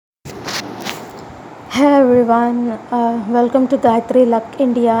Hey everyone, welcome to Gayatri Luck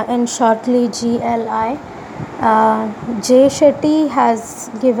India and shortly GLI. Jay Shetty has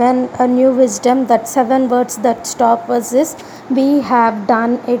given a new wisdom that seven words that stop us is we have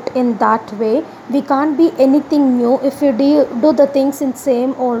done it in that way. We can't be anything new if we do the things in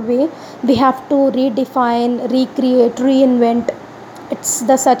same old way. We have to redefine, recreate, reinvent. It's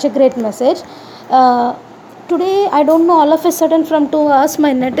the such a great message. Uh, Today I don't know, all of a sudden from 2 hours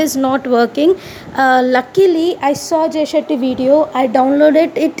my net is not working. Luckily I saw Jay Shetty video. I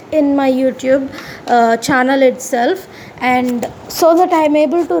downloaded it in my YouTube channel itself, and so that I am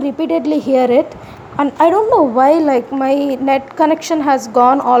able to repeatedly hear it. And I don't know why, like, my net connection has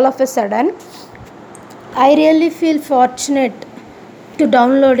gone all of a sudden. I really feel fortunate to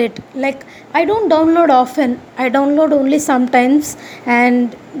download it. Like, I don't download often, I download only sometimes,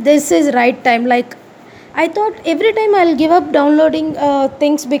 and this is right time. Like, I thought every time I'll give up downloading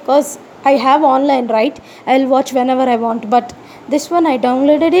things because I have online, right? I'll watch whenever I want. But this one I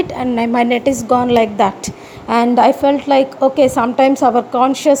downloaded it and my net is gone like that. And I felt like, okay, sometimes our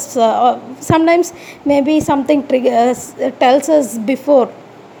conscious, sometimes maybe something triggers, tells us before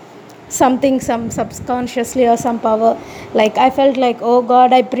something, some subconsciously or some power. Like, I felt like, oh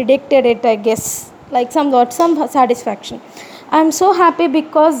God, I predicted it, I guess. Like, somewhat, some satisfaction. I'm so happy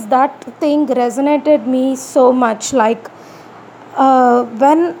because that thing resonated me so much. Like,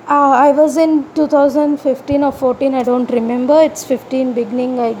 when I was in 2015 or 14, I don't remember. It's 15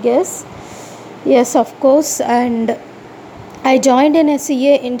 beginning, I guess. Yes, of course. And I joined in a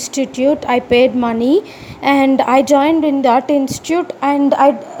CA institute. I paid money, and I joined in that institute. And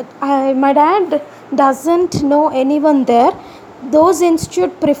my dad doesn't know anyone there. Those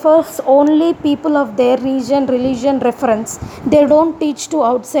institute prefers only people of their region, religion, reference. They don't teach to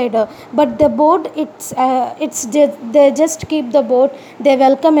outsider. But the board, it's just, they just keep the board. They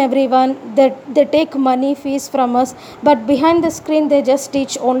welcome everyone. They take money fees from us. But behind the screen, they just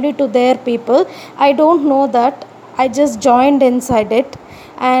teach only to their people. I don't know that. I just joined inside it,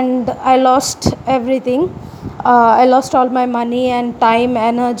 and I lost everything. I lost all my money and time,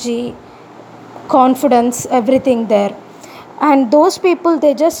 energy, confidence, everything there. And those people,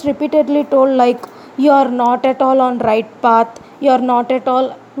 they just repeatedly told, like, you are not at all on right path, you are not at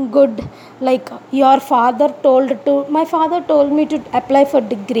all good. Like, your father my father told me to apply for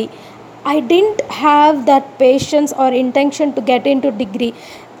degree. I didn't have that patience or intention to get into degree.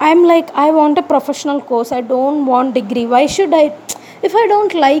 I'm like, I want a professional course, I don't want degree. Why should I? If I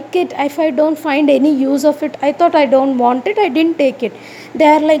don't like it, if I don't find any use of it, I thought I don't want it, I didn't take it. They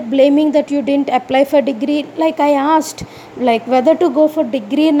are like blaming that you didn't apply for degree. Like, I asked, like, whether to go for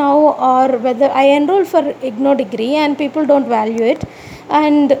degree now or whether I enroll for igno degree, and people don't value it.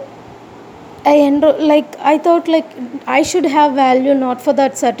 And I enroll, like, I thought, like, I should have value not for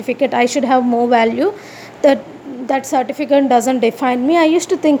that certificate, I should have more value. That certificate doesn't define me. I used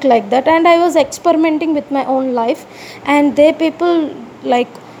to think like that, and I was experimenting with my own life. And they people, like,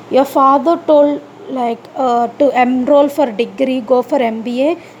 your father told, like, to enroll for degree, go for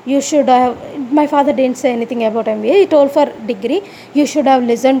MBA. You should have, my father didn't say anything about MBA, he told for degree. You should have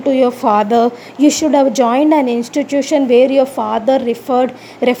listened to your father. You should have joined an institution where your father referred.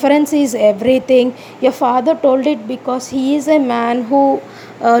 Reference is everything. Your father told it because he is a man who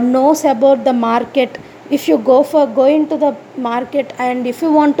knows about the market. If you go into the market, and if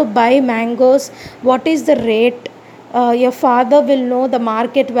you want to buy mangoes, what is the rate, your father will know the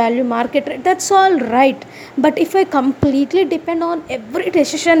market value, market rate. That's all right. But if I completely depend on every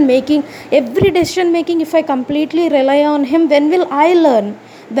decision making, if I completely rely on him, when will I learn?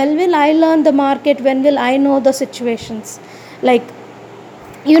 When will I learn the market? When will I know the situations? Like,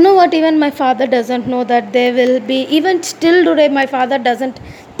 you know what, even my father doesn't know that there will be, even still today my father doesn't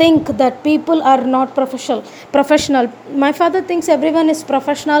think that people are not professional. My father thinks everyone is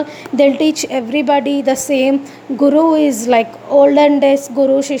professional. They'll teach everybody the same. Guru is like olden days,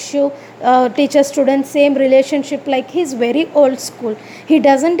 guru shishyu, teacher student, same relationship. Like, he's very old school. He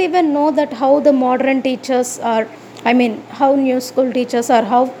doesn't even know that how the modern teachers are. I mean, how new school teachers are,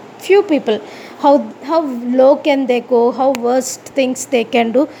 how few people, how low can they go, how worst things they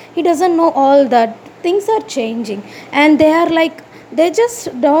can do. He doesn't know all that. Things are changing, and they are like, they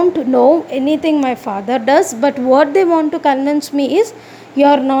just don't know anything my father does. But what they want to convince me is, you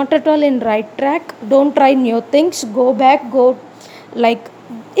are not at all in right track, don't try new things, go back, go. Like,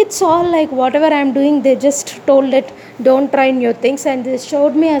 it's all like, whatever I'm doing, they just told it, don't try new things. And they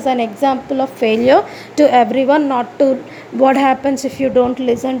showed me as an example of failure to everyone. Not to, what happens if you don't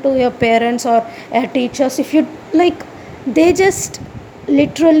listen to your parents or teachers, if you, like, they just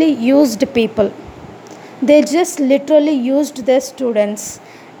literally used people. They just literally used their students.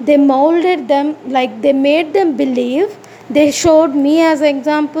 They molded them, like they made them believe. They showed me as an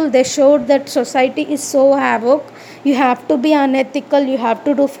example. They showed that society is so havoc, you have to be unethical, you have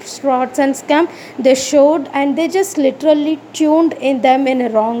to do frauds and scam. They showed, and they just literally tuned in them in a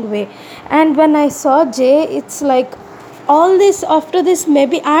wrong way. And when I saw Jay, it's like all this, after this,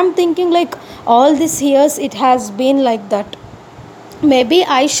 maybe I'm thinking like all these years it has been like that. Maybe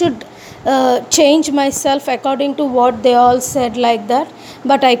I should change myself according to what they all said, like that.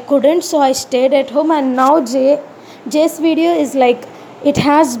 But I couldn't, so I stayed at home. And now Jay's video is like, it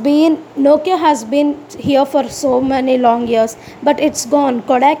has been, Nokia has been here for so many long years, but it's gone.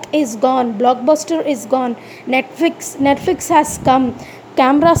 Kodak is gone, Blockbuster is gone, Netflix has come,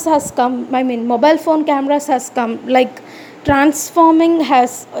 cameras has come, I mean mobile phone cameras has come, like transforming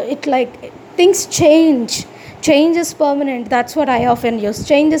has it, like things change is permanent. That's what I often use.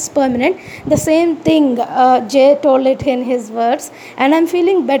 Change is permanent. The same thing, Jay told it in his words, and I'm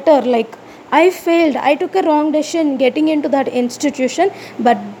feeling better. Like, I failed, I took a wrong decision getting into that institution,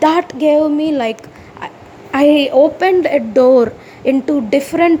 but that gave me like, I opened a door into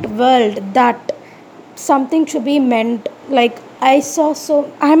different world, that something should be meant. Like, I saw,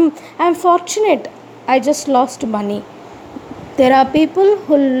 so I'm fortunate. I just lost money. There are people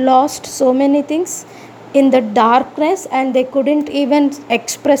who lost so many things in the darkness, and they couldn't even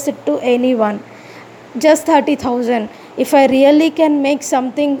express it to anyone. Just 30,000. If I really can make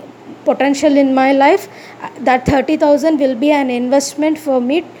something potential in my life, that 30,000 will be an investment for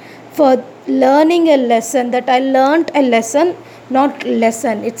me, for learning a lesson. That I learned a lesson, not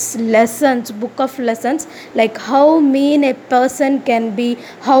lesson, it's lessons, book of lessons, like how mean a person can be,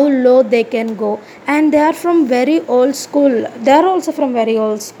 how low they can go. And they are from very old school. They are also from very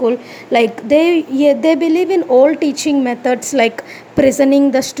old school. Like they believe in old teaching methods, like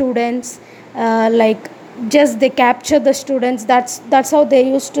prisoning the students, like just they capture the students. That's how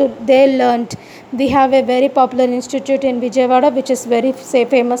they learned. We have a very popular institute in Vijayawada, which is very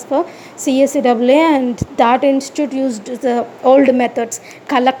famous for CSCAA, and that institute used the old methods,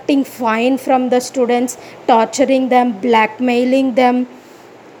 collecting fine from the students, torturing them, blackmailing them,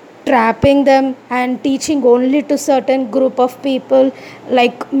 trapping them, and teaching only to certain group of people,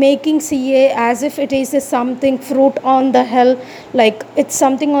 like making CA as if it is a something fruit on the hill, like it's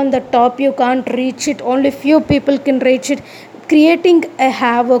something on the top, you can't reach it, only few people can reach it, creating a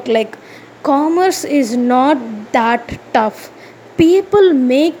havoc. Like, commerce is not that tough. People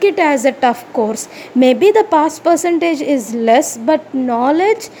make it as a tough course. Maybe the pass percentage is less, but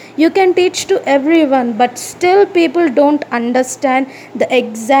knowledge you can teach to everyone. But still people don't understand the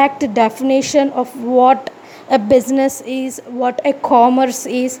exact definition of what a business is, what a commerce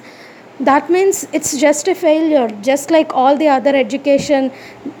is. That means it's just a failure. Just like all the other education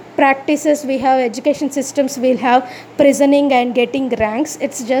practices we have, education systems will have, prisoning and getting ranks,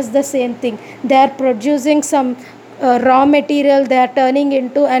 it's just the same thing. They are producing some raw material, they are turning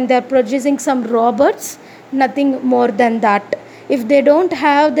into, and they are producing some robots, nothing more than that. If they don't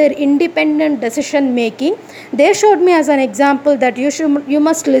have their independent decision making, they showed me as an example that you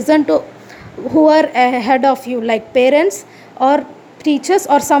must listen to who are ahead of you, like parents or teachers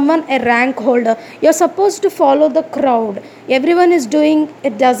or someone, a rank holder. You're supposed to follow the crowd. Everyone is doing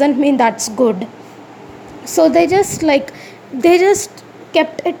it, doesn't mean that's good. So they just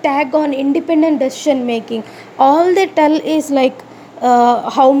kept a tag on independent decision making. All they tell is like,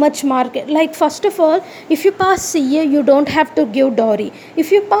 how much market, like first of all, if you pass CA you don't have to give dowry.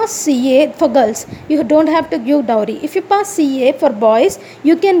 If you pass CA for girls, you don't have to give dowry. If you pass CA for boys,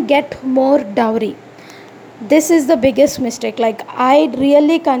 you can get more dowry. This is the biggest mistake. Like, I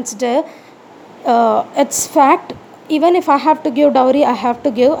really consider, it's fact, even if I have to give dowry, I have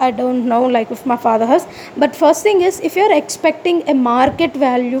to give. I don't know like if my father has, but first thing is, if you're expecting a market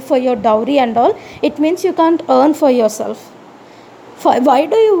value for your dowry and all, it means you can't earn for yourself. Why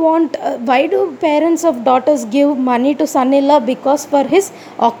do you want, why do parents of daughters give money to son-in-law? Because for his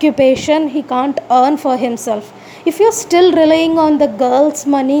occupation he can't earn for himself. If you're still relying on the girl's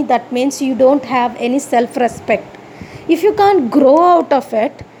money, that means you don't have any self-respect. If you can't grow out of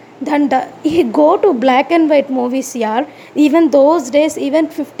it, then go to black and white movies. Yeah, even those days, even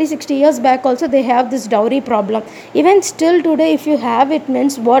 50-60 years back also, they have this dowry problem. Even still today, if you have it,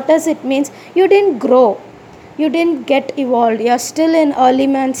 means what does it means? You didn't grow, you didn't get evolved, you're still in early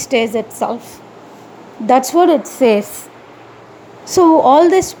man stage itself. That's what it says. So all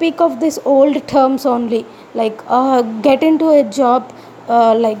they speak of these old terms only, like get into a job,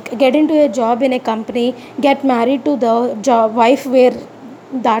 like get into a job in a company, get married to the job wife where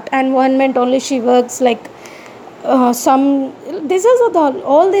that environment only she works, like some, this is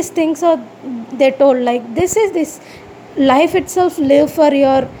all these things are they told, like this is this. life itself live for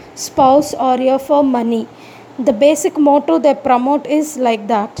your spouse or your for money. The basic motto they promote is like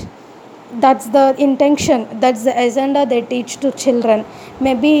that. That's the intention, that's the agenda they teach to children.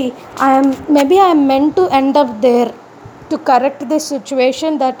 Maybe I am meant to end up there to correct this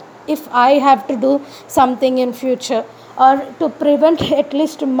situation, that if I have to do something in future, or to prevent at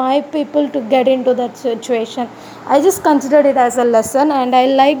least my people to get into that situation. I just considered it as a lesson, and I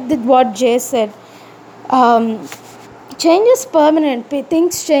liked what Jay said. um, Change is permanent.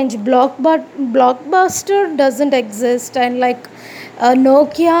 Things change. Blockbuster doesn't exist, and like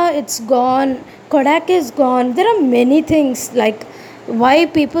Nokia, it's gone. Kodak is gone. There are many things like why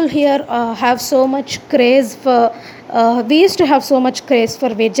people here have so much craze for. We used to have so much craze for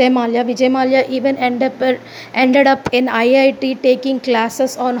Vijay Mallya. Vijay Mallya even ended up in IIT taking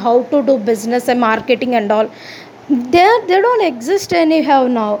classes on how to do business and marketing and all. They don't exist anyhow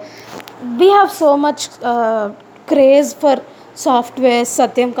now. We have so much craze for software.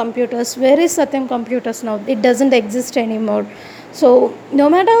 Satyam computers, where is Satyam computers now? It doesn't exist anymore. So no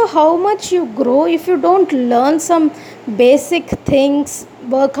matter how much you grow, if you don't learn some basic things,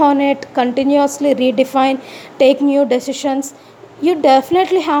 work on it continuously, redefine, take new decisions, you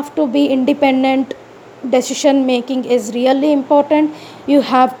definitely have to be independent. Decision making is really important. You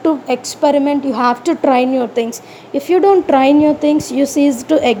have to experiment, you have to try new things. If you don't try new things, you cease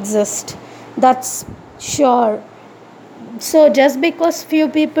to exist. That's sure. So just because few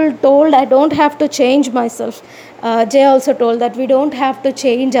people told I don't have to change myself, Jay also told that we don't have to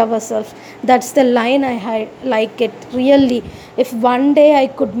change ourselves. That's the line like it really. If one day I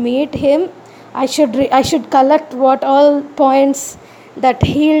could meet him, I should collect what all points that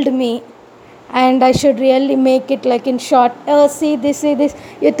healed me, and I should really make it like in short. Oh, see this,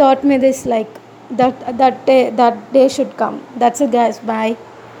 you taught me this, like that day should come. That's it, guys. Bye.